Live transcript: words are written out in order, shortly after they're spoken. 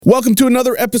Welcome to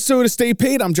another episode of Stay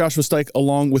Paid. I'm Joshua Stike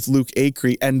along with Luke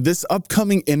Acree. And this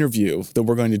upcoming interview that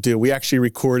we're going to do, we actually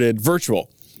recorded virtual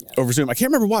over Zoom. I can't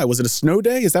remember why. Was it a snow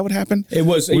day? Is that what happened? It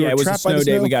was, it was a snow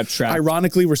day. We got trapped.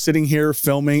 Ironically, we're sitting here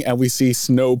filming and we see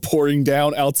snow pouring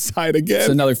down outside again. It's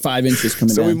another 5 inches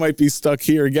coming down. So we might be stuck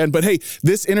here again. But hey,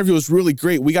 this interview was really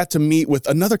great. We got to meet with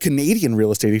another Canadian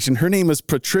real estate agent. Her name is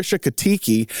Patricia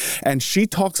Katiki, and she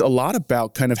talks a lot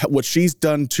about kind of what she's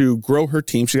done to grow her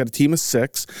team. She's got a team of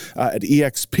 6 at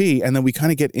EXP, and then we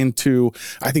kind of get into,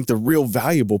 I think, the real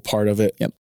valuable part of it.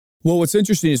 Yep. Well, what's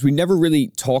interesting is we never really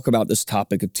talk about this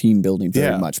topic of team building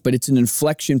very much, but it's an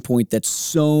inflection point that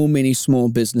so many small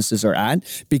businesses are at,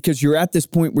 because you're at this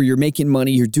point where you're making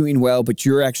money, you're doing well, but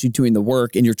you're actually doing the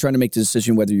work and you're trying to make the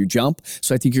decision whether you jump.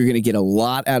 So I think you're going to get a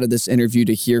lot out of this interview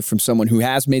to hear from someone who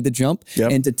has made the jump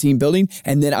into team building.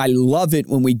 And then I love it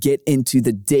when we get into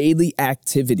the daily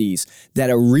activities that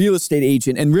a real estate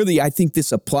agent, and really I think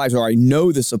this applies, or I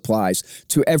know this applies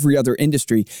to every other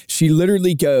industry. She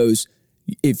literally goes,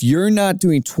 if you're not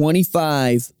doing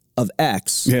 25 of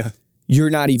X, you're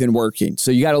not even working. So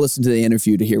you got to listen to the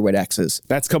interview to hear what X is.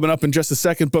 That's coming up in just a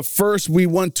second. But first, we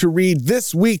want to read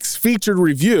this week's featured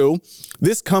review.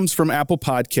 This comes from Apple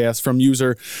Podcasts from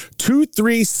user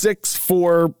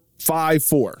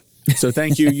 236454. So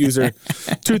thank you, user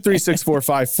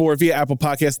 236454 via Apple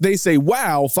Podcasts. They say,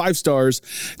 wow, 5 stars.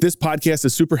 This podcast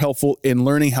is super helpful in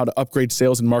learning how to upgrade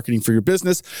sales and marketing for your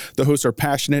business. The hosts are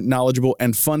passionate, knowledgeable,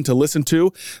 and fun to listen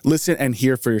to. Listen and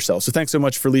hear for yourself. So thanks so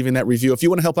much for leaving that review. If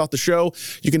you want to help out the show,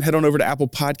 you can head on over to Apple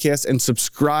Podcasts and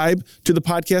subscribe to the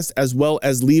podcast, as well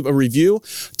as leave a review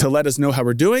to let us know how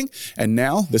we're doing. And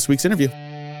now, this week's interview.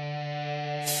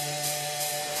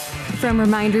 From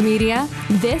Reminder Media,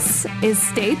 this is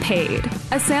Stay Paid,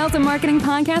 a sales and marketing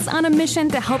podcast on a mission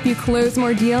to help you close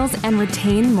more deals and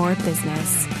retain more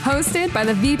business. Hosted by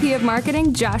the VP of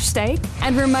Marketing, Josh Stike,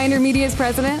 and Reminder Media's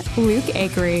president, Luke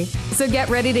Acree. So get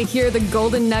ready to hear the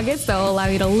golden nuggets that will allow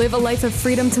you to live a life of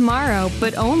freedom tomorrow,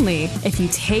 but only if you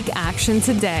take action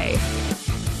today.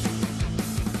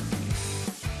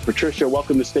 Patricia,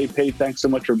 welcome to Stay Paid. Thanks so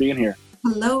much for being here.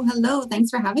 Hello. Thanks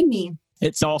for having me.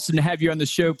 It's awesome to have you on the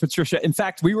show, Patricia. In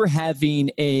fact, we were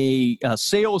having a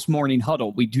sales morning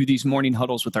huddle. We do these morning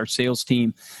huddles with our sales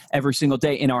team every single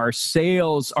day. And our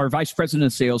vice president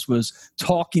of sales was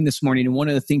talking this morning. And one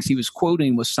of the things he was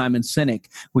quoting was Simon Sinek,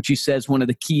 which he says one of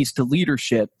the keys to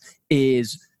leadership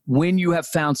is when you have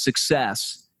found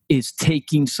success is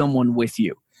taking someone with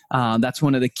you. That's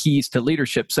one of the keys to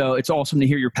leadership. So it's awesome to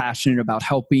hear you're passionate about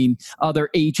helping other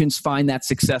agents find that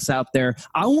success out there.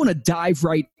 I want to dive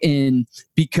right in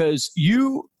because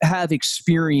you have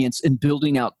experience in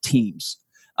building out teams.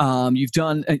 You've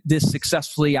done this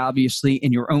successfully, obviously,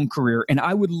 in your own career. And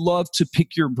I would love to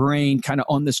pick your brain kind of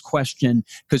on this question,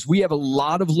 because we have a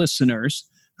lot of listeners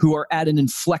who are at an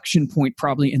inflection point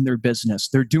probably in their business.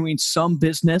 They're doing some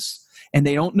business and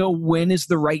they don't know when is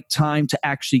the right time to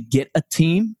actually get a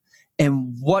team.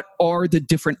 And what are the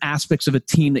different aspects of a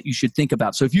team that you should think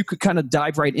about? So if you could kind of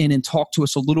dive right in and talk to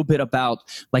us a little bit about,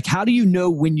 like, how do you know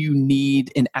when you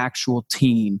need an actual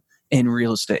team in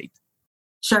real estate?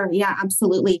 Sure. Yeah,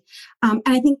 absolutely. And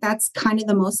I think that's kind of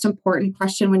the most important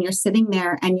question when you're sitting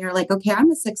there and you're like, okay, I'm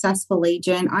a successful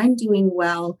agent. I'm doing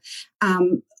well.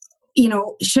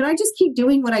 Should I just keep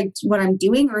doing what I'm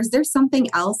doing, or is there something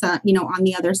else, on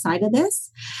the other side of this?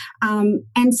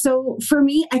 And so for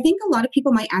me, I think a lot of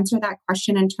people might answer that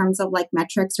question in terms of like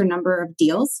metrics or number of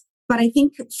deals. But I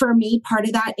think for me, part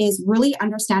of that is really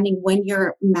understanding when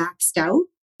you're maxed out,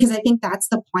 because I think that's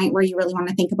the point where you really want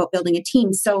to think about building a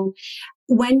team. So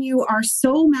when you are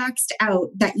so maxed out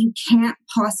that you can't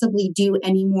possibly do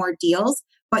any more deals,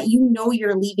 but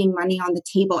you're leaving money on the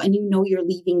table and you're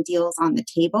leaving deals on the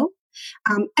table.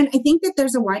 And I think that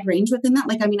there's a wide range within that.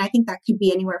 I think that could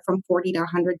be anywhere from 40 to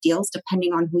 100 deals,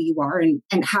 depending on who you are and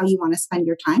how you want to spend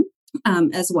your time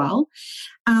as well.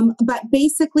 But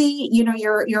basically,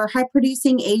 you're a high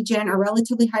producing agent, a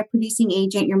relatively high producing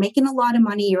agent. You're making a lot of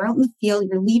money. You're out in the field.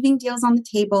 You're leaving deals on the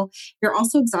table. You're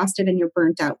also exhausted and you're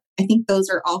burnt out. I think those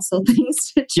are also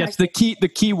things to check. Yes, the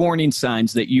key warning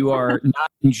signs that you are not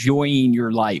enjoying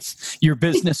your life. Your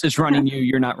business is running you.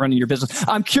 You're not running your business.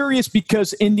 I'm curious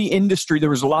because in the industry, there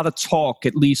was a lot of talk,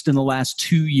 at least in the last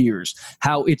 2 years,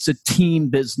 how it's a team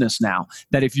business now,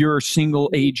 that if you're a single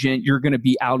agent, you're going to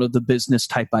be out of the business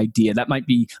type idea. That might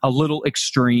be a little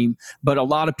extreme, but a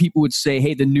lot of people would say,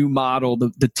 hey, the new model,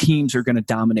 the teams are going to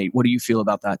dominate. What do you feel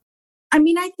about that?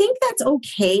 I think that's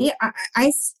okay.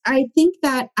 I think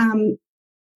that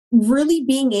really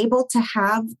being able to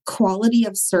have quality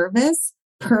of service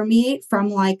permeate from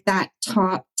like that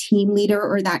top team leader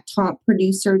or that top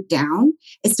producer down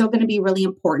is still going to be really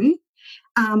important.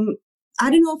 I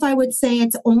don't know if I would say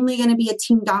it's only going to be a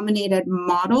team dominated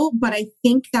model, but I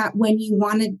think that when you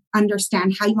want to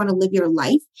understand how you want to live your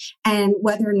life and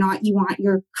whether or not you want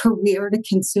your career to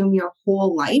consume your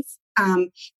whole life,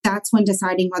 that's when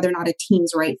deciding whether or not a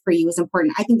team's right for you is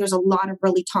important. I think there's a lot of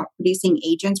really top producing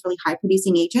agents, really high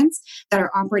producing agents that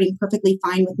are operating perfectly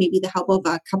fine with maybe the help of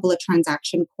a couple of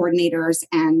transaction coordinators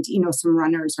and, some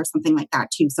runners or something like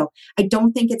that too. So I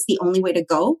don't think it's the only way to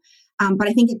go. But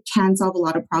I think it can solve a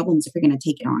lot of problems if you're going to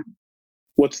take it on.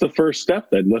 What's the first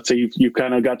step then? Let's say you've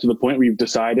kind of got to the point where you've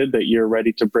decided that you're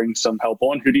ready to bring some help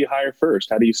on. Who do you hire first?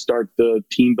 How do you start the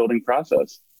team building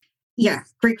process? Yeah,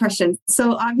 great question.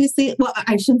 So obviously, well,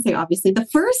 I shouldn't say obviously. The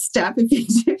first step, if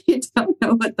you don't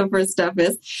know what the first step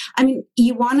is,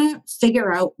 you want to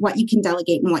figure out what you can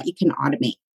delegate and what you can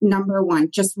automate. Number one,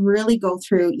 just really go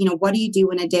through, what do you do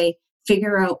in a day?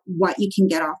 Figure out what you can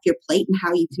get off your plate and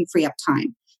how you can free up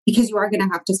time. Because you are going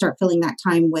to have to start filling that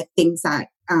time with things that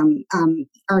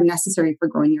are necessary for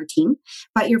growing your team.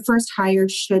 But your first hire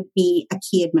should be a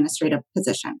key administrative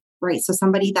position, right? So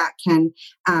somebody that can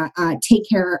take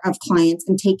care of clients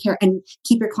and keep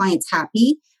your clients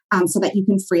happy so that you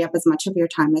can free up as much of your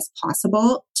time as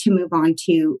possible to move on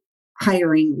to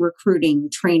hiring, recruiting,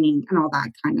 training, and all that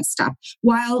kind of stuff,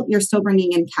 while you're still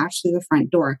bringing in cash through the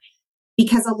front door.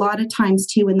 Because a lot of times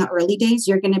too, in the early days,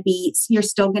 you're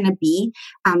still going to be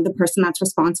the person that's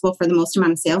responsible for the most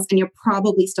amount of sales, and you're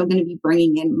probably still going to be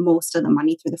bringing in most of the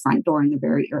money through the front door in the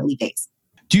very early days.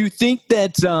 Do you think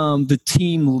that the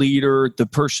team leader, the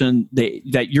person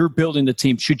that you're building the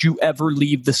team, should you ever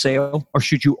leave the sale, or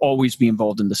should you always be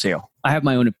involved in the sale? I have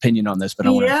my own opinion on this, but I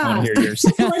want to hear yours.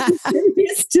 I'm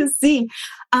curious to see.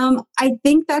 I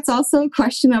think that's also a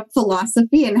question of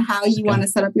philosophy and how you want to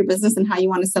set up your business and how you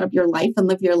want to set up your life and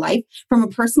live your life. From a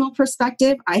personal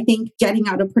perspective, I think getting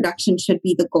out of production should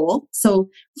be the goal. So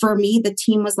for me, the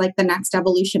team was like the next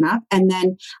evolution up. And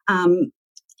then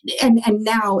and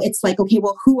now it's like, okay,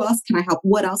 well, who else can I help?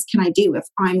 What else can I do if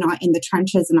I'm not in the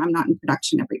trenches and I'm not in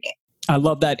production every day? I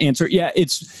love that answer. Yeah,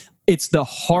 it's the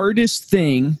hardest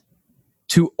thing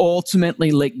to ultimately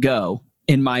let go,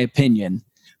 in my opinion.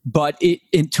 But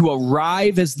to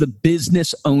arrive as the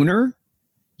business owner,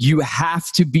 you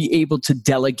have to be able to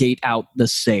delegate out the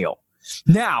sale.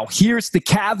 Now, here's the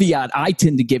caveat I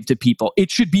tend to give to people.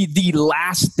 It should be the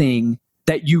last thing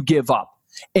that you give up.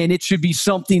 And it should be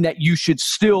something that you should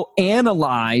still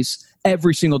analyze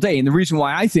every single day. And the reason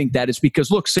why I think that is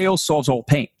because, look, sales solves all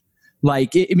pain.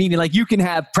 Meaning you can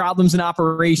have problems in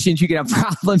operations, you can have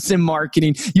problems in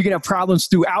marketing, you can have problems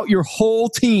throughout your whole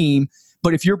team.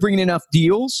 But if you're bringing enough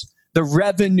deals, the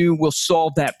revenue will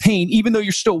solve that pain, even though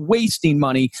you're still wasting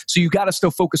money. So you got to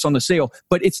still focus on the sale.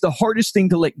 But it's the hardest thing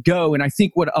to let go. And I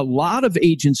think what a lot of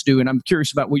agents do, and I'm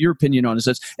curious about what your opinion on is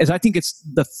I think it's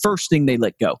the first thing they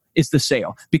let go is the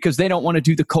sale, because they don't want to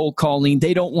do the cold calling.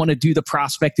 They don't want to do the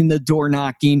prospecting, the door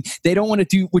knocking. They don't want to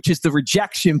do, which is the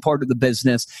rejection part of the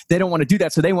business. They don't want to do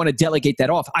that. So they want to delegate that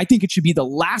off. I think it should be the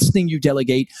last thing you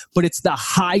delegate, but it's the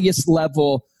highest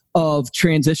level of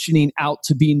transitioning out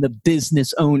to being the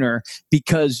business owner,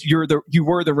 because you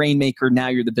were the rainmaker. Now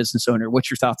you're the business owner. What's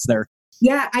your thoughts there?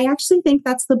 Yeah, I actually think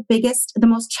that's the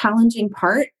most challenging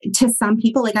part to some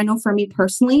people. I know for me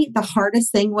personally, the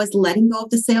hardest thing was letting go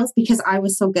of the sales, because I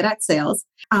was so good at sales.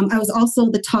 I was also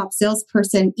the top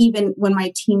salesperson, even when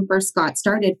my team first got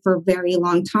started, for a very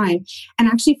long time. And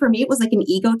actually for me, it was like an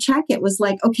ego check. It was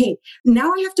like, okay,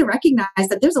 now I have to recognize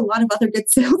that there's a lot of other good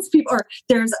salespeople, or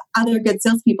there's other good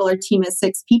salespeople. Our team is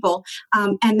 6 people,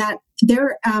 and that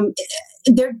they're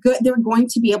good. They're going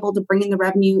to be able to bring in the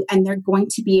revenue, and they're going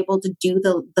to be able to do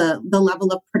the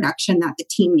level of production that the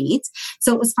team needs.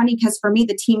 So it was funny because for me,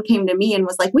 the team came to me and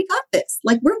was like, "We got this.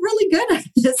 We're really good at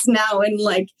this now, and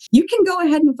you can go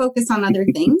ahead and focus on other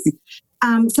things."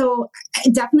 So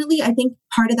definitely, I think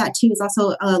part of that too is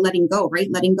also letting go, right?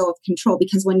 Letting go of control,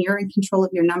 because when you're in control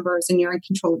of your numbers and you're in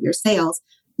control of your sales,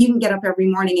 you can get up every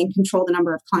morning and control the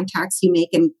number of contacts you make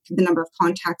and the number of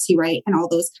contacts you write and all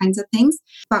those kinds of things.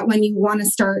 But when you want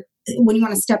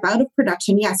to step out of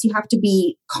production, yes, you have to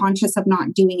be conscious of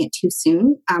not doing it too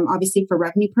soon, obviously for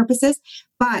revenue purposes.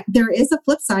 But there is a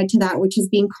flip side to that, which is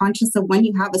being conscious of when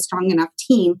you have a strong enough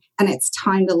team and it's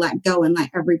time to let go and let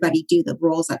everybody do the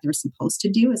roles that they're supposed to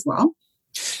do as well.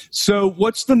 So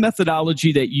what's the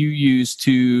methodology that you use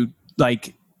to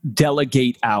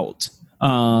delegate out?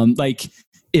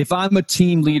 If I'm a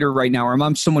team leader right now, or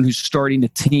I'm someone who's starting a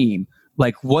team,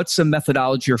 what's a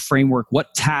methodology or framework?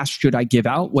 What tasks should I give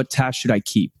out? What tasks should I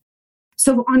keep?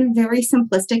 So on a very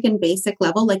simplistic and basic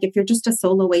level, like if you're just a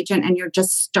solo agent and you're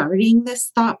just starting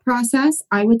this thought process,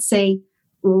 I would say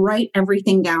write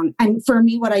everything down. And for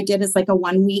me, what I did is like a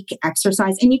 1 week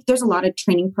exercise. And there's a lot of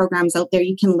training programs out there.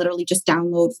 You can literally just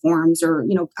download forms, or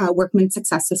Workman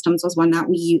Success Systems was one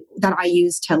that I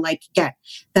used to like get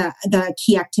the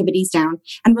key activities down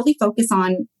and really focus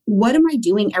on, what am I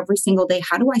doing every single day?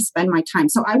 How do I spend my time?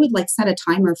 So I would like set a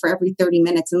timer for every 30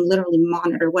 minutes and literally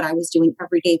monitor what I was doing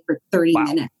every day for 30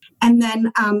 minutes. And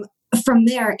then from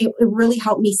there, it really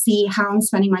helped me see how I'm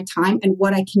spending my time and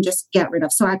what I can just get rid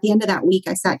of. So at the end of that week,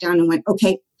 I sat down and went,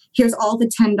 okay, here's all the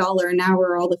 $10 an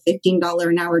hour, all the $15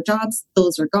 an hour jobs.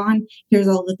 Those are gone. Here's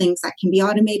all the things that can be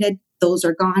automated. Those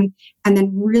are gone. And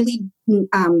then really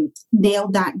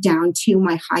nailed that down to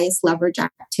my highest leverage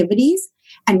activities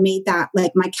and made that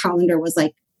like my calendar was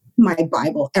like my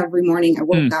Bible. Every morning I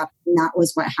woke up and that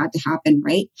was what had to happen,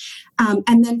 right?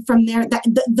 And then from there,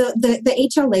 the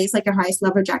HLAs, like your highest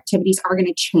leverage activities, are going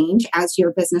to change as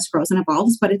your business grows and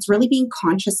evolves, but it's really being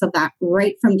conscious of that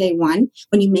right from day one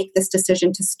when you make this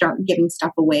decision to start giving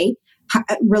stuff away.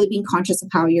 Really being conscious of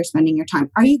how you're spending your time.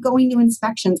 Are you going to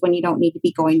inspections when you don't need to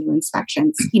be going to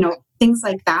inspections? Things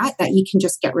like that you can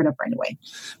just get rid of right away.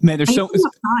 Man, there's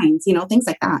fines, things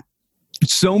like that.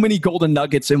 So many golden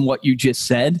nuggets in what you just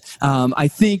said. I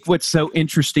think what's so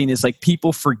interesting is like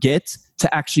people forget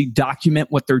to actually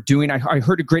document what they're doing. I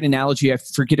heard a great analogy. I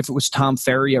forget if it was Tom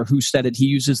Ferry or who said it. He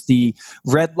uses the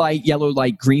red light, yellow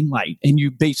light, green light, and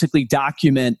you basically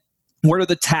document what are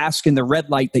the tasks in the red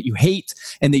light that you hate,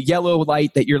 and the yellow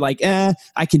light that you're like, I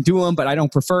can do them, but I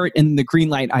don't prefer it, and the green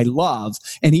light I love.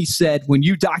 And he said, when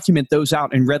you document those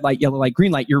out in red light, yellow light,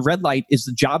 green light, your red light is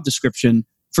the job description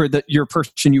for your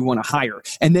person you want to hire.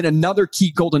 And then another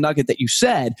key golden nugget that you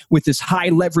said with this high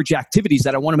leverage activities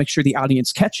that I want to make sure the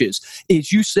audience catches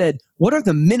is you said, what are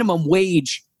the minimum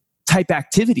wage type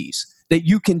activities that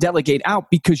you can delegate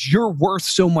out because you're worth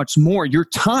so much more? Your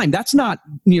time, that's not,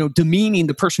 demeaning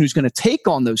the person who's going to take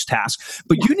on those tasks,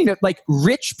 but you need to, like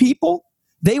rich people,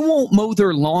 they won't mow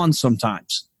their lawn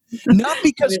sometimes. Not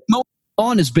because mowing the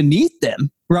lawn is beneath them,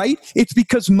 right? It's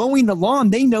because mowing the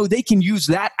lawn, they know they can use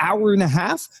that hour and a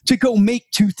half to go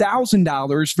make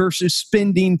 $2,000 versus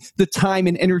spending the time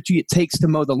and energy it takes to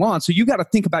mow the lawn. So you got to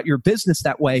think about your business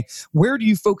that way. Where do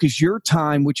you focus your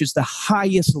time, which is the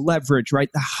highest leverage, right?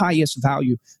 The highest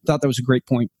value. Thought that was a great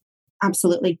point.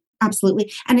 Absolutely.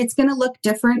 Absolutely. And it's going to look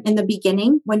different in the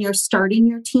beginning when you're starting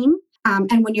your team.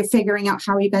 And when you're figuring out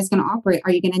how are you guys going to operate,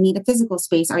 are you going to need a physical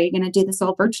space? Are you going to do this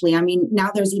all virtually? I mean, now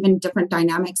there's even different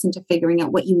dynamics into figuring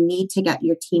out what you need to get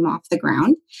your team off the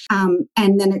ground. And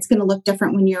then it's going to look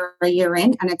different when you're a year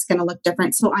in, and it's going to look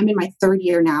different. So I'm in my third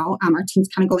year now. Our team's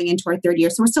kind of going into our third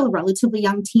year. So we're still a relatively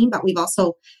young team, but we've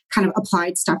also kind of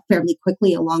applied stuff fairly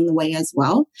quickly along the way as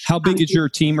well. How big is your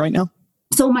team right now?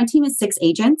 So my team is 6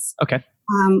 agents. Okay.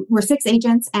 We're 6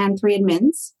 agents and 3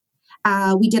 admins.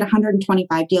 We did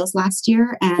 125 deals last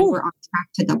year, and we're on track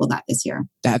to double that this year.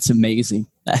 That's amazing.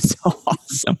 That's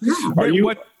awesome.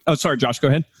 Yeah. Oh, sorry, Josh, go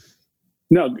ahead.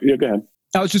 No, go ahead.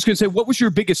 I was just going to say, what was your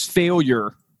biggest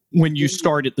failure when you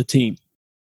started the team?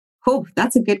 Oh,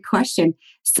 that's a good question.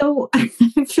 So I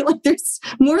feel like there's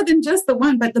more than just the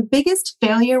one, but the biggest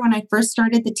failure when I first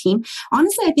started the team,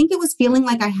 honestly, I think it was feeling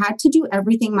like I had to do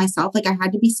everything myself. Like I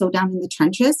had to be so down in the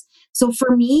trenches. So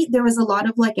for me, there was a lot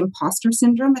of like imposter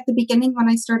syndrome at the beginning when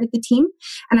I started the team.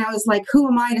 And I was like, who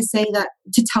am I to say that,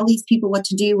 to tell these people what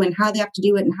to do and how they have to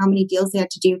do it and how many deals they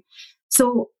had to do?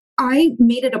 So I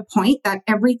made it a point that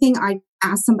everything I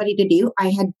asked somebody to do, I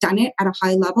had done it at a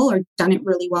high level or done it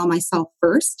really well myself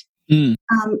first.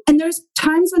 And there's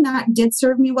times when that did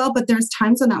serve me well, but there's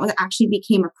times when that actually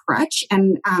became a crutch.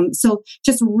 And so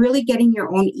just really getting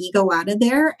your own ego out of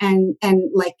there and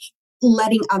like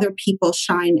letting other people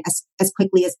shine as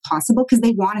quickly as possible because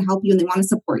they want to help you and they want to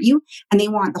support you and they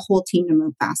want the whole team to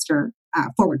move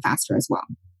forward faster as well.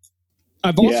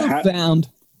 I've also found...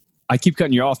 I keep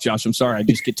cutting you off, Josh. I'm sorry. I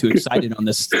just get too excited on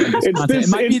this. It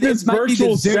might be this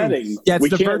virtual setting. Yeah, it's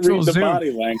the virtual Zoom.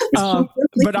 Body language.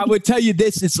 But I would tell you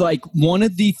this. It's like one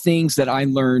of the things that I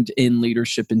learned in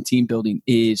leadership and team building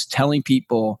is telling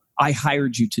people, I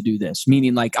hired you to do this.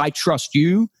 Meaning like, I trust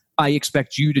you. I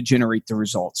expect you to generate the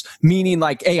results. Meaning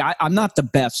like, hey, I'm not the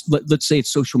best. Let's say it's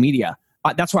social media.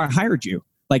 That's why I hired you.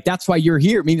 Like, that's why you're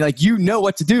here. Meaning like, you know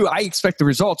what to do. I expect the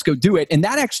results. Go do it. And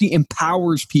that actually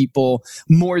empowers people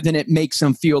more than it makes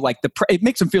them feel like it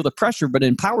makes them feel the pressure, but it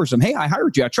empowers them. Hey, I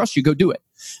hired you. I trust you. Go do it.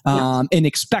 And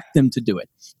expect them to do it.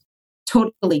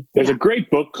 Totally. There's a great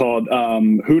book called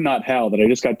Who Not How that I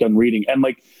just got done reading. And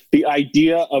like the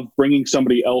idea of bringing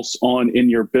somebody else on in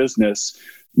your business,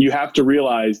 you have to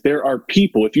realize there are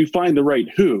people, if you find the right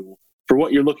who for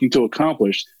what you're looking to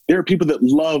accomplish, there are people that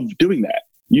love doing that.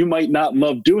 You might not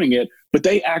love doing it, but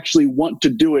they actually want to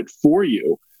do it for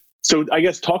you. So I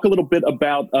guess talk a little bit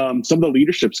about some of the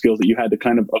leadership skills that you had to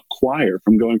kind of acquire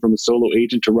from going from a solo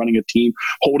agent to running a team,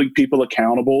 holding people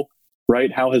accountable,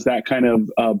 right? How has that kind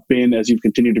of been as you've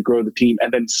continued to grow the team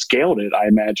and then scaled it? I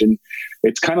imagine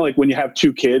it's kind of like when you have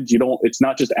two kids, it's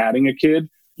not just adding a kid,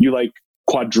 you like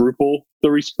quadruple the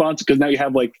response because now you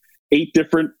have like 8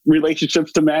 different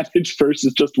relationships to manage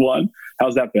versus just one.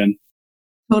 How's that been?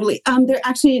 Totally. I'm going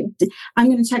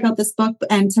to check out this book,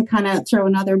 and to kind of throw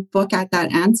another book at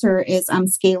that answer is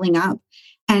Scaling Up.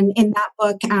 And in that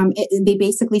book, they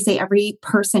basically say every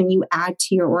person you add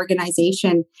to your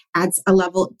organization adds a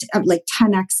level of like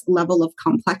 10x level of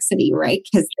complexity, right?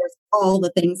 Because there's all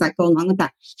the things that go along with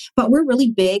that. But we're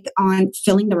really big on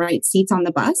filling the right seats on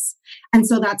the bus. And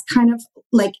so that's kind of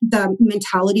like the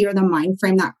mentality or the mind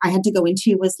frame that I had to go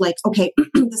into was like, okay,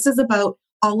 this is about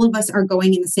all of us are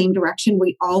going in the same direction.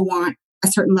 We all want a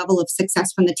certain level of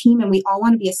success from the team, and we all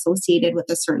want to be associated with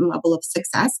a certain level of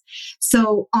success.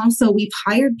 So also we've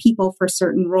hired people for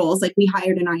certain roles, like we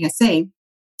hired an ISA,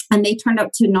 and they turned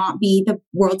out to not be the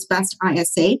world's best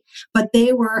ISA, but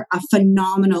they were a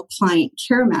phenomenal client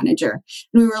care manager.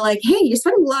 And we were like, hey, you're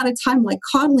spending a lot of time like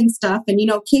coddling stuff. And,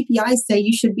 KPIs say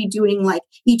you should be doing like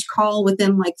each call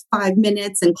within like 5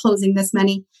 minutes and closing this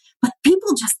many. But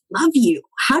people just love you.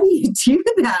 How do you do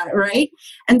that, right?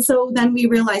 And so then we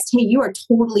realized, hey, you are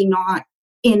totally not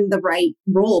in the right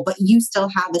role, but you still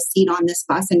have a seat on this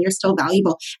bus and you're still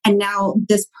valuable. And now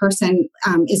this person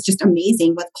is just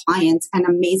amazing with clients and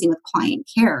amazing with client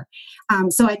care.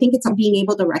 So I think it's being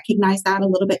able to recognize that a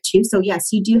little bit too. So yes,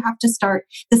 you do have to start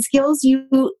the skills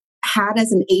you had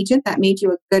as an agent that made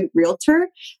you a good realtor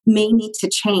may need to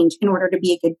change in order to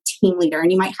be a good team leader.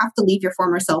 And you might have to leave your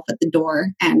former self at the door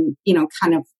and,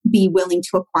 kind of be willing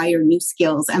to acquire new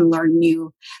skills and learn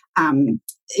new,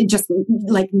 just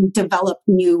like develop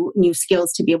new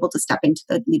skills to be able to step into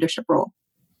the leadership role.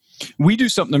 We do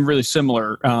something really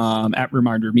similar at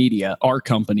Reminder Media, our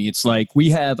company. It's like we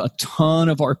have a ton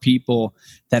of our people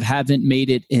that haven't made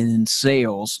it in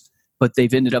sales, but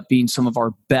they've ended up being some of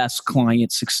our best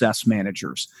client success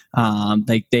managers.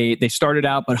 They started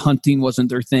out, but hunting wasn't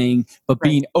their thing, but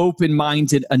being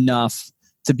open-minded enough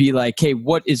to be like, hey,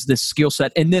 what is this skill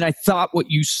set? And then I thought what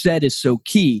you said is so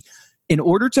key. In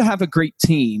order to have a great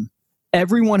team,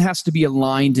 everyone has to be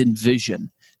aligned in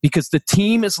vision. Because the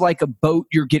team is like a boat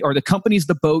or the company's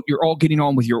the boat, you're all getting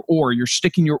on with your oar. You're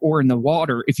sticking your oar in the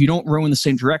water. If you don't row in the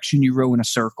same direction, you row in a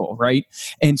circle, right?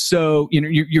 And so,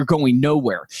 you're going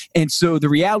nowhere. And so the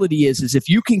reality is if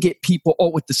you can get people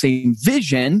all with the same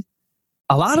vision,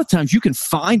 a lot of times you can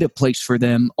find a place for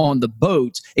them on the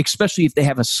boat, especially if they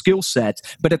have a skill set.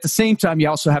 But at the same time, you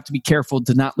also have to be careful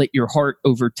to not let your heart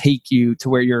overtake you to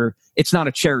where it's not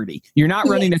a charity. You're not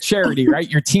running a charity, right?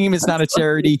 Your team is not a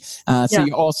charity. So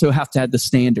you also have to have the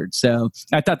standard. So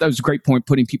I thought that was a great point,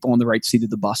 putting people on the right seat of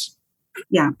the bus.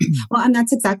 Yeah. Well, and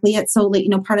that's exactly it. So,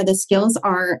 part of the skills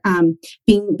are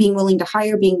being willing to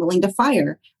hire, being willing to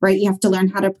fire, right? You have to learn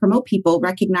how to promote people,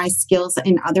 recognize skills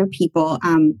in other people.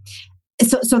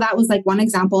 So that was like one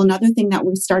example. Another thing that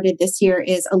we started this year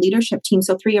is a leadership team.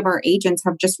 So 3 of our agents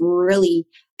have just really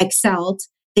excelled.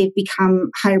 They've become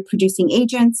higher producing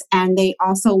agents, and they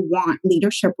also want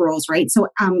leadership roles, right? So,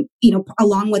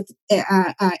 along with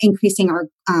increasing our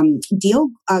deal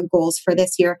goals for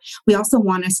this year, we also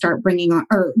want to start bringing on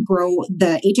or grow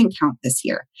the agent count this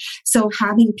year. So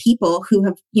having people who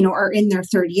have, are in their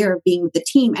 3rd year of being with the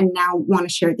team and now want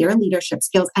to share their leadership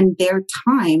skills and their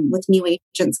time with new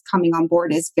agents coming on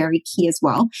board is very key as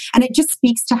well. And it just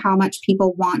speaks to how much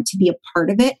people want to be a part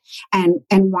of it and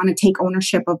want to take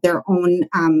ownership of their own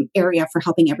area for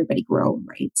helping everybody grow,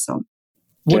 right? So,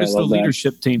 what is the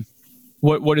leadership team?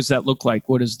 What does that look like?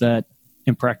 What is that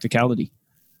in practicality?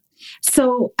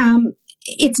 So,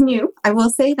 it's new. I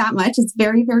will say that much. It's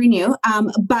very, very new.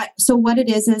 But so what it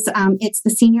is it's the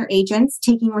senior agents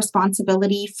taking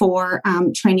responsibility for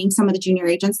training some of the junior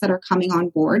agents that are coming on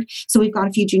board. So we've got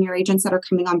a few junior agents that are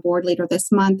coming on board later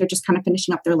this month. They're just kind of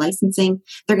finishing up their licensing.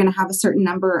 They're going to have a certain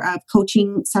number of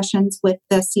coaching sessions with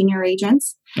the senior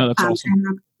agents. Oh, that's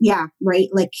awesome. Yeah, right.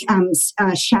 Like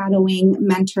shadowing,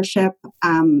 mentorship,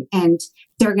 and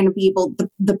they're going to be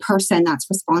the person that's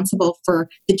responsible for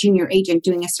the junior agent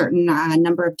doing a certain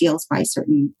number of deals by a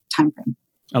certain time frame.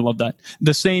 I love that.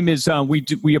 The same is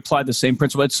we apply the same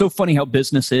principle. It's so funny how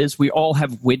business is. We all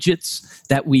have widgets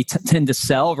that we tend to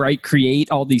sell, right? Create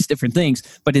all these different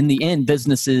things. But in the end,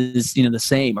 business is the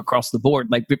same across the board.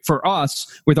 Like for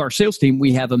us, with our sales team,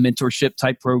 we have a mentorship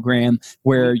type program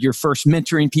where you're first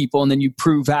mentoring people, and then you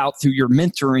prove out through your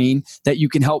mentoring that you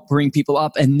can help bring people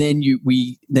up, and then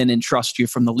we then entrust you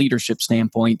from the leadership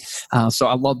standpoint. So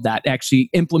I love that. Actually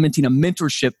implementing a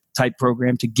mentorship type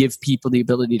program to give people the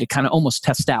ability to kind of almost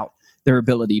test out their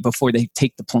ability before they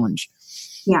take the plunge.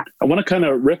 Yeah. I want to kind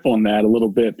of riff on that a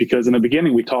little bit, because in the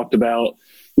beginning we talked about,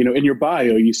 in your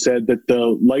bio, you said that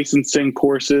the licensing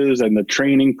courses and the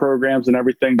training programs and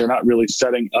everything, they're not really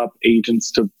setting up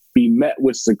agents to be met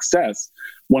with success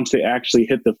once they actually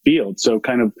hit the field. So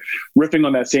kind of riffing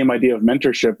on that same idea of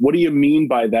mentorship, what do you mean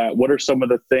by that? What are some of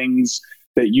the things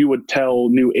that you would tell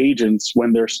new agents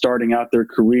when they're starting out their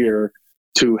career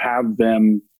to have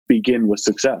them begin with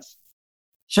success?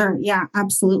 Sure. Yeah,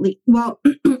 absolutely. Well,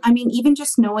 I mean, even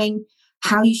just knowing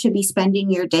how you should be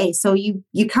spending your day. So you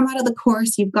come out of the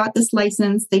course, you've got this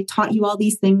license, they've taught you all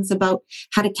these things about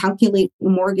how to calculate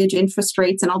mortgage interest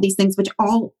rates and all these things, which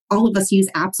all of us use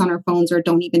apps on our phones or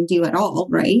don't even do at all,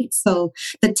 right? So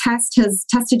the test has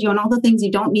tested you on all the things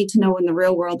you don't need to know in the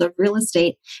real world of real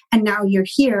estate. And now you're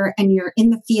here and you're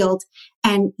in the field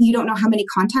and you don't know how many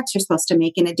contacts you're supposed to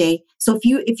make in a day. So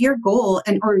if your goal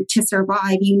or to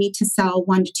survive, you need to sell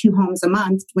 1 to 2 homes a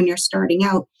month when you're starting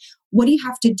out, what do you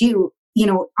have to do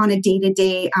on a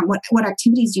day-to-day, what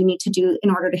activities do you need to do in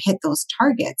order to hit those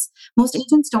targets? Most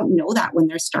agents don't know that when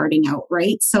they're starting out,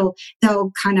 right? So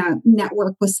they'll kind of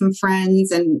network with some friends.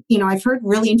 And, I've heard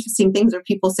really interesting things where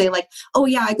people say like, oh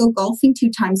yeah, I go golfing 2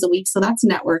 times a week. So that's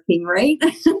networking, right?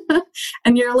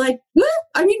 And you're like,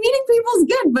 meeting people is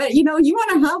good, but you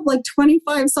want to have like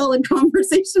 25 solid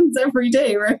conversations every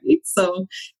day, right? So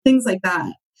things like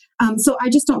that. So I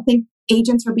just don't think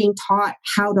agents are being taught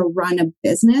how to run a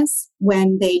business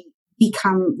when they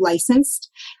become licensed.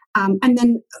 And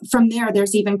then from there,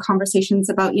 there's even conversations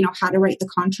about, how to write the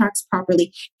contracts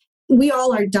properly. We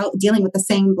all are dealing with the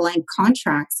same blank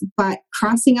contracts, but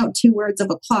crossing out 2 words of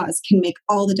a clause can make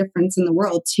all the difference in the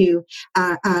world to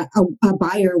a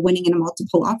buyer winning in a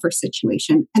multiple offer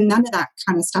situation. And none of that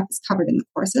kind of stuff is covered in the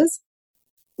courses.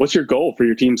 What's your goal for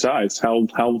your team size? How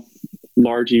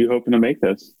large are you hoping to make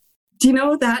this? Do you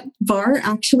know that bar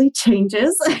actually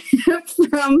changes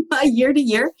from year to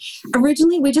year?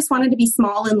 Originally, we just wanted to be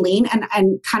small and lean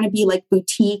and kind of be like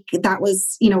boutique. That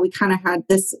was, we kind of had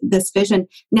this vision.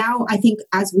 Now, I think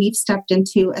as we've stepped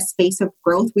into a space of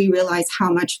growth, we realize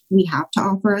how much we have to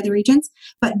offer other agents.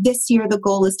 But this year, the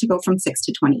goal is to go from 6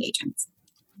 to 20 agents.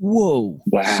 Whoa.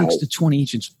 Wow. 6 to 20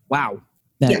 agents. Wow.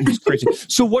 That is crazy.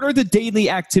 So what are the daily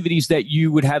activities that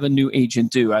you would have a new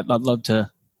agent do? I'd love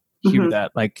to hear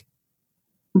that.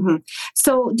 Mm-hmm.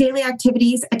 So daily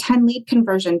activities, attend lead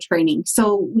conversion training.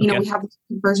 So, we have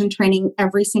conversion training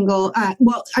every single, I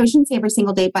shouldn't say every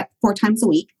single day, but 4 times a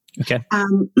week. Okay.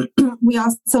 We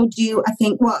also do,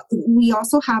 we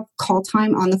also have call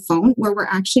time on the phone where we're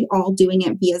actually all doing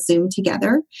it via Zoom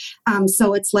together.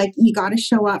 So it's like, you got to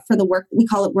show up for the work. We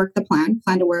call it work the plan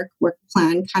to work the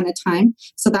plan kind of time.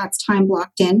 So that's time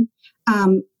blocked in.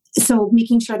 So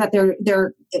making sure that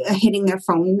they're hitting their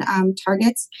phone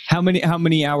targets. How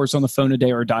many hours on the phone a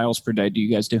day or dials per day do you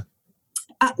guys do?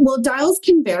 Dials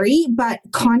can vary, but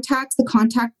the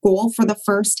contact goal for the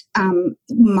first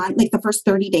month, like the first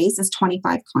 30 days, is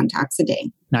 25 contacts a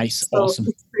day. Nice, so awesome.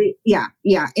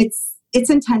 It's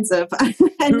intensive.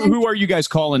 Who are you guys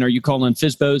calling? Are you calling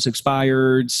FSBOs,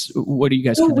 expireds? What do you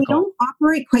guys we don't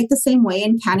operate quite the same way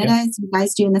in Canada as you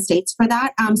guys do in the States for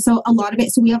that. So a lot of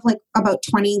it, so we have like about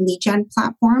 20 lead gen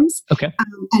platforms. Okay.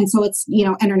 And so it's,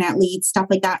 internet leads, stuff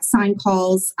like that, sign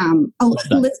calls,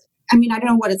 I don't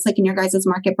know what it's like in your guys'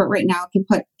 market, but right now,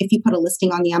 if you put a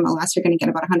listing on the MLS, you're going to get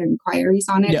about 100 inquiries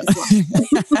on it. Yeah.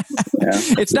 As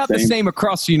well. It's not the same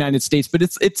across the United States, but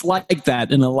it's like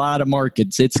that in a lot of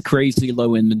markets. It's crazy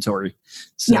low inventory.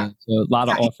 So a lot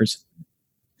of offers.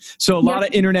 So a lot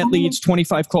of internet leads,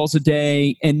 25 calls a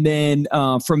day. And then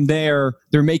from there,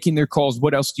 they're making their calls.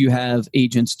 What else do you have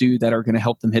agents do that are going to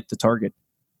help them hit the target?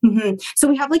 Mm-hmm. So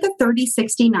we have like a 30,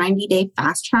 60, 90 day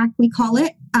fast track, we call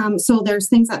it. So there's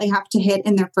things that they have to hit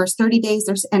in their first 30 days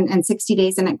and 60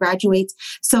 days, and it graduates.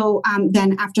 So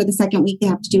then after the second week, they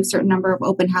have to do a certain number of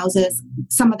open houses.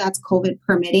 Some of that's COVID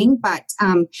permitting, but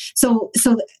so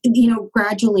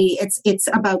gradually it's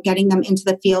about getting them into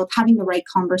the field, having the right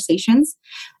conversations.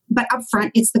 But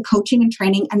upfront, it's the coaching and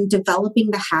training and developing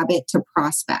the habit to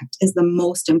prospect is the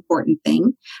most important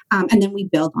thing. And then we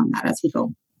build on that as we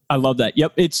go. I love that.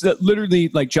 Yep. It's literally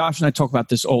like Josh and I talk about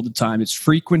this all the time. It's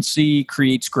frequency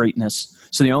creates greatness.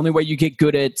 So the only way you get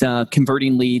good at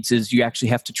converting leads is you actually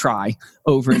have to try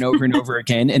over and over and over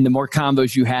again. And the more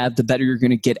combos you have, the better you're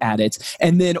going to get at it.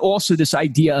 And then also this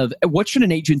idea of what should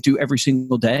an agent do every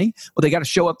single day? Well, they got to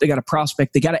show up, they got to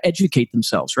prospect, they got to educate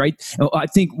themselves, right? I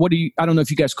think, I don't know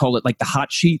if you guys call it like the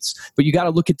hot sheets, but you got to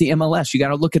look at the MLS, you got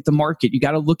to look at the market, you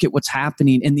got to look at what's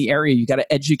happening in the area, you got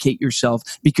to educate yourself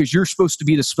because you're supposed to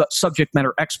be the subject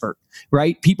matter expert,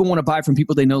 right? People want to buy from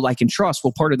people they know, like, and trust.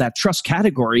 Well, part of that trust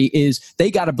category is they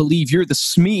got to believe you're the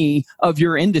SME of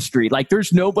your industry. Like,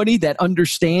 there's nobody that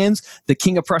understands the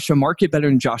King of Prussia market better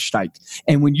than Josh Steich.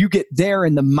 And when you get there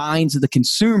in the minds of the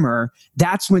consumer,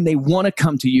 that's when they want to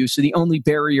come to you. So the only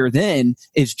barrier then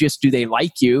is just, do they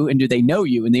like you and do they know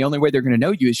you? And the only way they're going to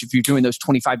know you is if you're doing those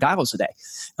 25 dials a day.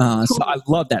 So I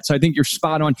love that. So I think you're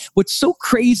spot on. What's so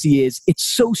crazy is it's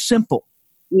so simple.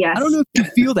 Yes. I don't know if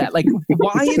you feel that. Like,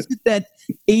 why is it that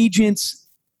agents,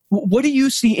 what do you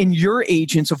see in your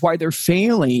agents of why they're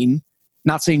failing?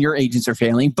 Not saying your agents are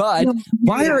failing, but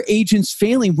why are agents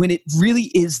failing when it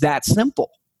really is that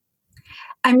simple?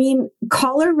 I mean,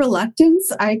 caller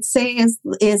reluctance, I'd say,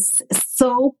 is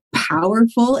so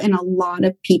powerful in a lot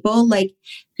of people. Like,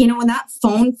 when that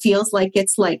phone feels like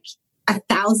it's like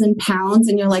 1,000 pounds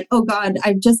and you're like, oh God,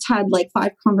 I've just had like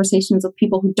 5 conversations with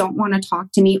people who don't want to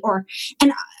talk to me.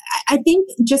 And I think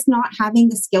just not having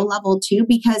the skill level too,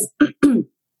 because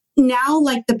now,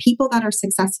 like, the people that are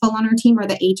successful on our team are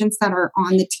the agents that are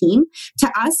on the team.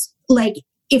 To us, like,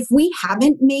 if we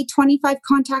haven't made 25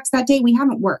 contacts that day, we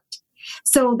haven't worked.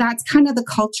 So that's kind of the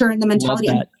culture and the mentality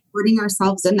of putting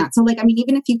ourselves in that. So, like, I mean,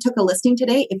 even if you took a listing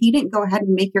today, if you didn't go ahead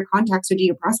and make your contacts or do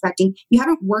your prospecting, you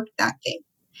haven't worked that day.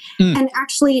 And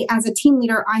actually, as a team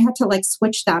leader, I had to like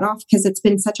switch that off because it's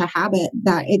been such a habit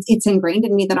that it's ingrained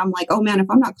in me that I'm like, oh man, if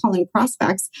I'm not calling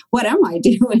prospects, what am I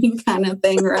doing, kind of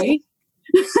thing, right?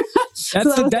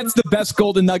 That's the best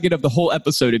golden nugget of the whole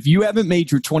episode. If you haven't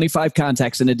made your 25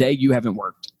 contacts in a day, you haven't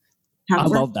worked.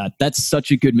 Love that. That's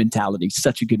such a good mentality.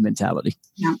 Such a good mentality.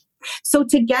 Yeah. So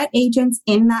to get agents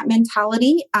in that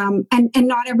mentality, and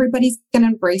not everybody's going to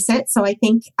embrace it. So I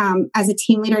think as a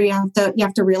team leader, you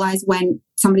have to realize when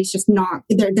somebody's just not,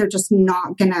 they're just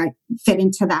not going to fit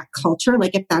into that culture.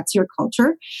 Like, if that's your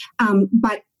culture,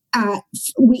 but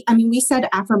we said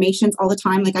affirmations all the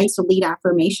time. Like, I used to lead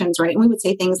affirmations, right? And we would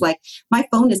say things like, my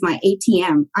phone is my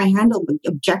ATM. I handle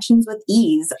objections with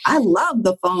ease. I love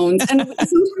the phones. And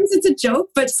sometimes it's a joke,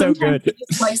 but sometimes it's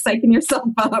just like psyching yourself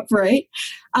up, right?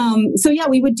 So yeah,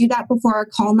 we would do that before our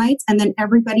call nights, and then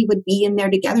everybody would be in there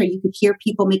together. You could hear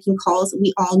people making calls.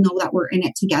 We all know that we're in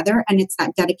it together. And it's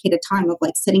that dedicated time of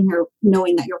like sitting here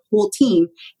knowing that your whole team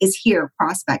is here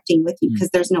prospecting with you, because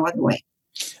there's no other way.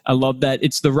 I love that.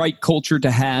 It's the right culture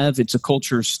to have. It's a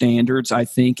culture of standards, I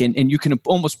think. And you can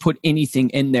almost put anything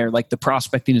in there. Like, the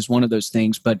prospecting is one of those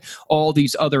things, but all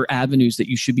these other avenues that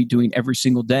you should be doing every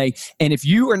single day. And if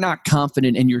you are not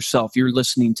confident in yourself, you're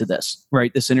listening to this,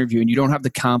 right? This interview, and you don't have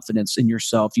the confidence in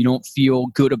yourself. You don't feel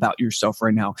good about yourself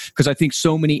right now. Because I think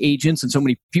so many agents and so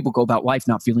many people go about life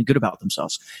not feeling good about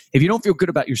themselves. If you don't feel good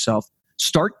about yourself,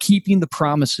 start keeping the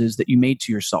promises that you made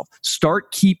to yourself.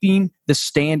 Start keeping the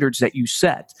standards that you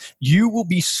set. You will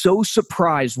be so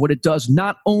surprised what it does,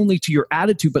 not only to your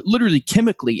attitude, but literally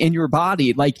chemically in your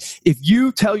body. Like, if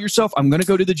you tell yourself, I'm going to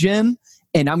go to the gym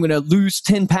and I'm going to lose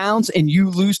 10 pounds, and you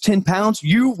lose 10 pounds,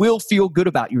 you will feel good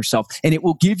about yourself. And it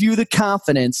will give you the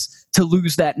confidence to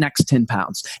lose that next 10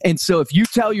 pounds. And so if you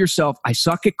tell yourself, I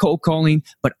suck at cold calling,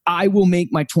 but I will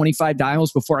make my 25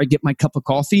 dials before I get my cup of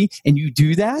coffee, and you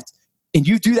do that, and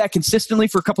you do that consistently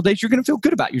for a couple of days, you're going to feel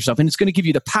good about yourself. And it's going to give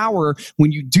you the power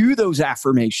when you do those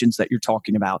affirmations that you're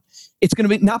talking about. It's going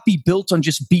to not be built on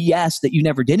just BS that you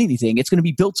never did anything. It's going to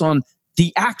be built on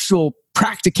the actual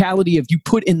practicality of you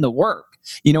put in the work.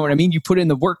 You know what I mean? You put in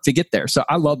the work to get there. So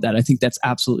I love that. I think that's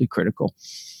absolutely critical.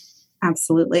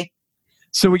 Absolutely.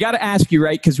 So we got to ask you,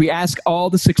 right? Because we ask all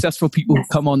the successful people who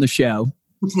come on the show.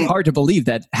 Okay. Hard to believe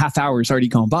that half hour has already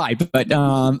gone by, but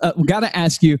we got to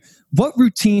ask you, what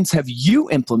routines have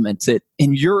you implemented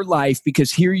in your life?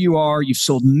 Because here you are, you've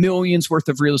sold millions worth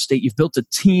of real estate. You've built a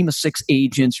team of 6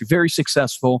 agents. You're very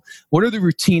successful. What are the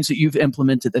routines that you've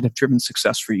implemented that have driven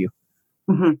success for you?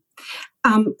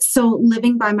 Mm-hmm. So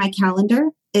living by my calendar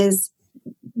is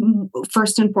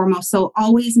first and foremost. So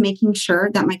always making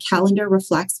sure that my calendar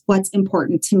reflects what's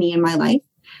important to me in my life.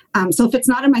 So if it's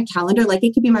not in my calendar, like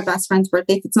it could be my best friend's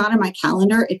birthday. If it's not in my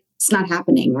calendar, it's not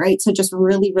happening, right? So just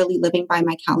really, really living by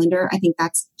my calendar. I think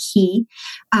that's key.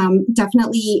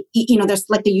 Definitely, there's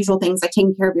like the usual things like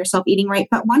taking care of yourself, eating right.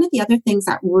 But one of the other things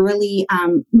that really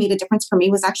made a difference for me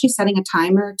was actually setting a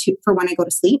timer for when I go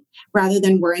to sleep rather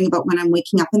than worrying about when I'm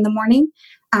waking up in the morning.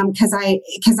 Because I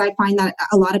find that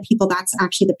a lot of people, that's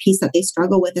actually the piece that they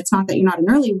struggle with. It's not that you're not an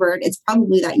early bird. It's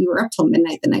probably that you were up till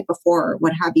midnight the night before or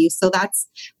what have you. So that's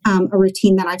a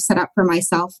routine that I've set up for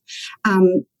myself.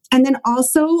 And then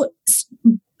also,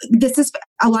 this is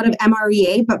a lot of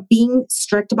MREA, but being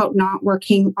strict about not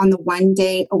working on the one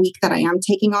day a week that I am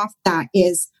taking off, that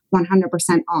is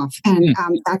 100% off. And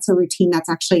that's a routine that's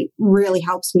actually really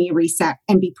helps me reset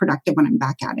and be productive when I'm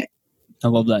back at it. I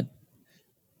love that.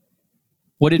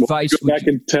 What advice would I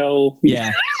can tell?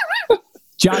 Yeah.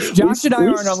 Josh and I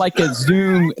are on like a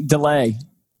Zoom delay,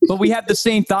 but we have the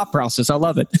same thought process. I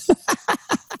love it.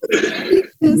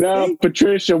 Now,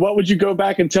 Patricia, what would you go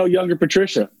back and tell younger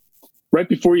Patricia right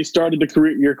before you started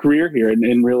your career here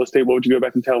in real estate? What would you go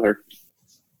back and tell her?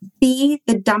 Be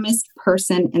the dumbest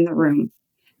person in the room.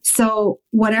 So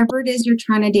whatever it is you're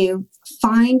trying to do,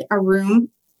 find a room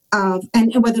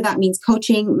and whether that means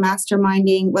coaching,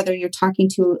 masterminding, whether you're talking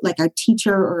to like a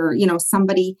teacher or,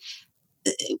 somebody,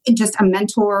 just a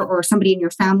mentor or somebody in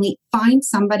your family, find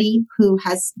somebody who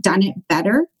has done it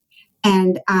better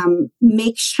and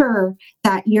make sure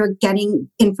that you're getting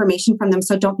information from them.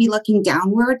 So don't be looking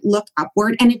downward, look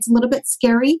upward. And it's a little bit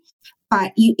scary,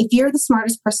 but if you're the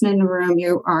smartest person in the room,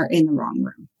 you are in the wrong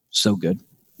room. So good.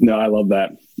 No, I love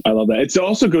that. It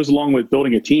also goes along with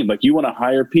building a team. Like you want to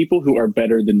hire people who are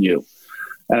better than you.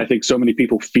 And I think so many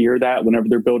people fear that whenever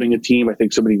they're building a team. I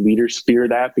think so many leaders fear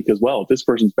that because, well, if this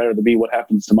person's better than me, what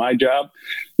happens to my job?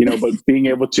 But being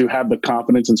able to have the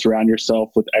confidence and surround yourself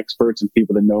with experts and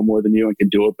people that know more than you and can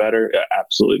do it better,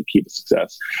 absolutely the key to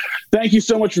success. Thank you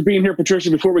so much for being here, Patricia.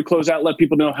 Before we close out, let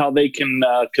people know how they can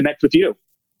connect with you.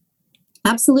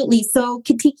 Absolutely. So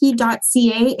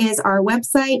Katiki.ca is our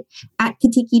website, at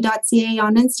Katiki.ca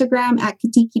on Instagram, at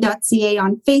Katiki.ca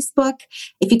on Facebook.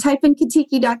 If you type in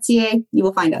Katiki.ca, you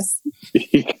will find us.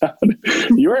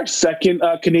 You're our second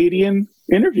Canadian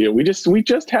interview. We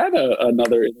just had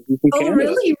another interview from Canada.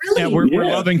 Really? Yeah, we're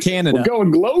loving Canada. We're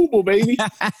going global, baby.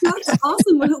 That's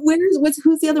awesome.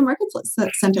 Who's the other marketplace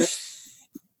center?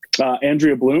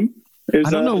 Andrea Bloom. I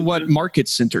don't know what market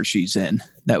center she's in.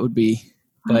 That would be...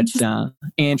 But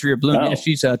Andrea Bloom,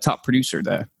 she's a top producer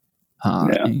there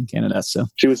in Canada. So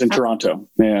she was in Toronto.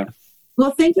 Yeah. Well,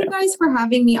 thank you guys for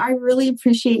having me. I really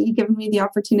appreciate you giving me the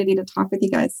opportunity to talk with you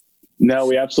guys. No,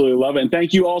 we absolutely love it. And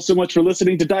thank you all so much for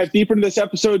listening. To dive deeper into this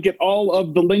episode, get all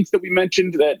of the links that we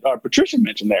mentioned that Patricia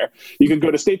mentioned there. You can go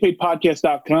to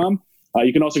staypaidpodcast.com.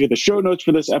 You can also get the show notes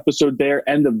for this episode there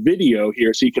and the video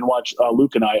here so you can watch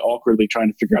Luke and I awkwardly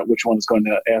trying to figure out which one is going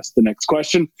to ask the next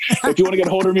question. If you want to get a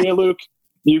hold of me and Luke,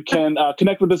 you can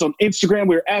connect with us on Instagram.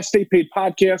 We're at Stay Paid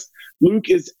Podcast. Luke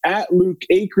is at Luke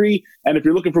Acree. And if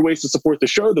you're looking for ways to support the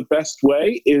show, the best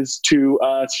way is to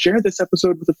share this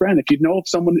episode with a friend. If you know of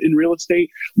someone in real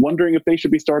estate wondering if they should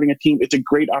be starting a team, it's a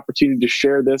great opportunity to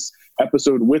share this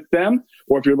episode with them.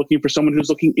 Or if you're looking for someone who's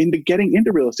looking into getting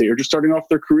into real estate or just starting off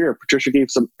their career, Patricia gave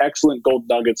some excellent gold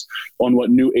nuggets on what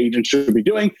new agents should be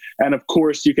doing. And of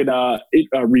course, you can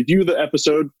review the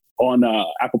episode on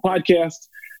Apple Podcasts.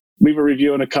 Leave a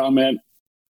review and a comment.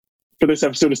 For this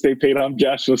episode of Stay Paid, I'm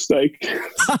Joshua Stike.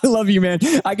 I love you, man.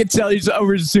 I can tell he's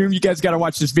over Zoom. You guys got to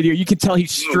watch this video. You can tell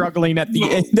he's struggling at the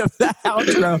end of the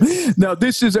outro. No,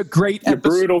 this is a great episode.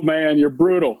 You're brutal, man. You're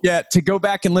brutal. Yeah, to go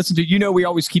back and listen to, we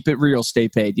always keep it real, Stay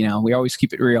Paid. We always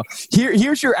keep it real.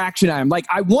 Here's your action item. Like,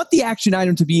 I want the action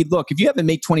item to be, look, if you haven't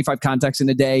made 25 contacts in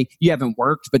a day, you haven't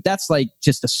worked, but that's like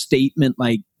just a statement.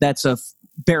 Like, that's a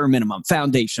bare minimum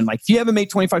foundation. Like if you haven't made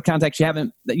 25 contacts, you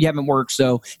haven't worked.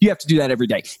 So you have to do that every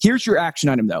day. Here's your action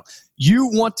item though. You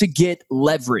want to get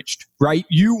leveraged, right?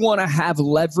 You want to have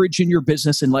leverage in your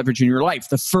business and leverage in your life.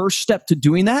 The first step to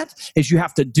doing that is you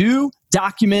have to do,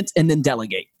 document, and then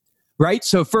delegate. Right?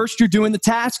 So first you're doing the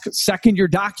task. Second, you're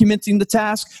documenting the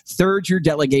task. Third, you're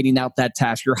delegating out that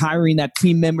task. You're hiring that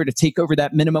team member to take over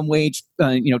that minimum wage,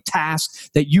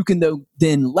 task that you can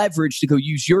then leverage to go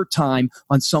use your time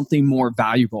on something more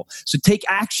valuable. So take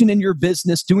action in your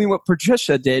business, doing what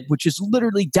Patricia did, which is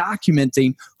literally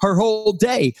documenting her whole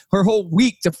day, her whole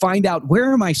week to find out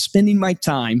where am I spending my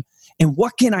time and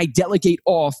what can I delegate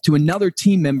off to another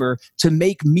team member to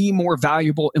make me more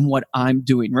valuable in what I'm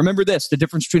doing? Remember this, the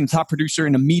difference between a top producer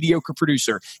and a mediocre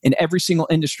producer in every single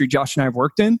industry Josh and I have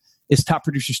worked in is top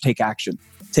producers take action.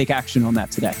 Take action on that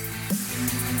today.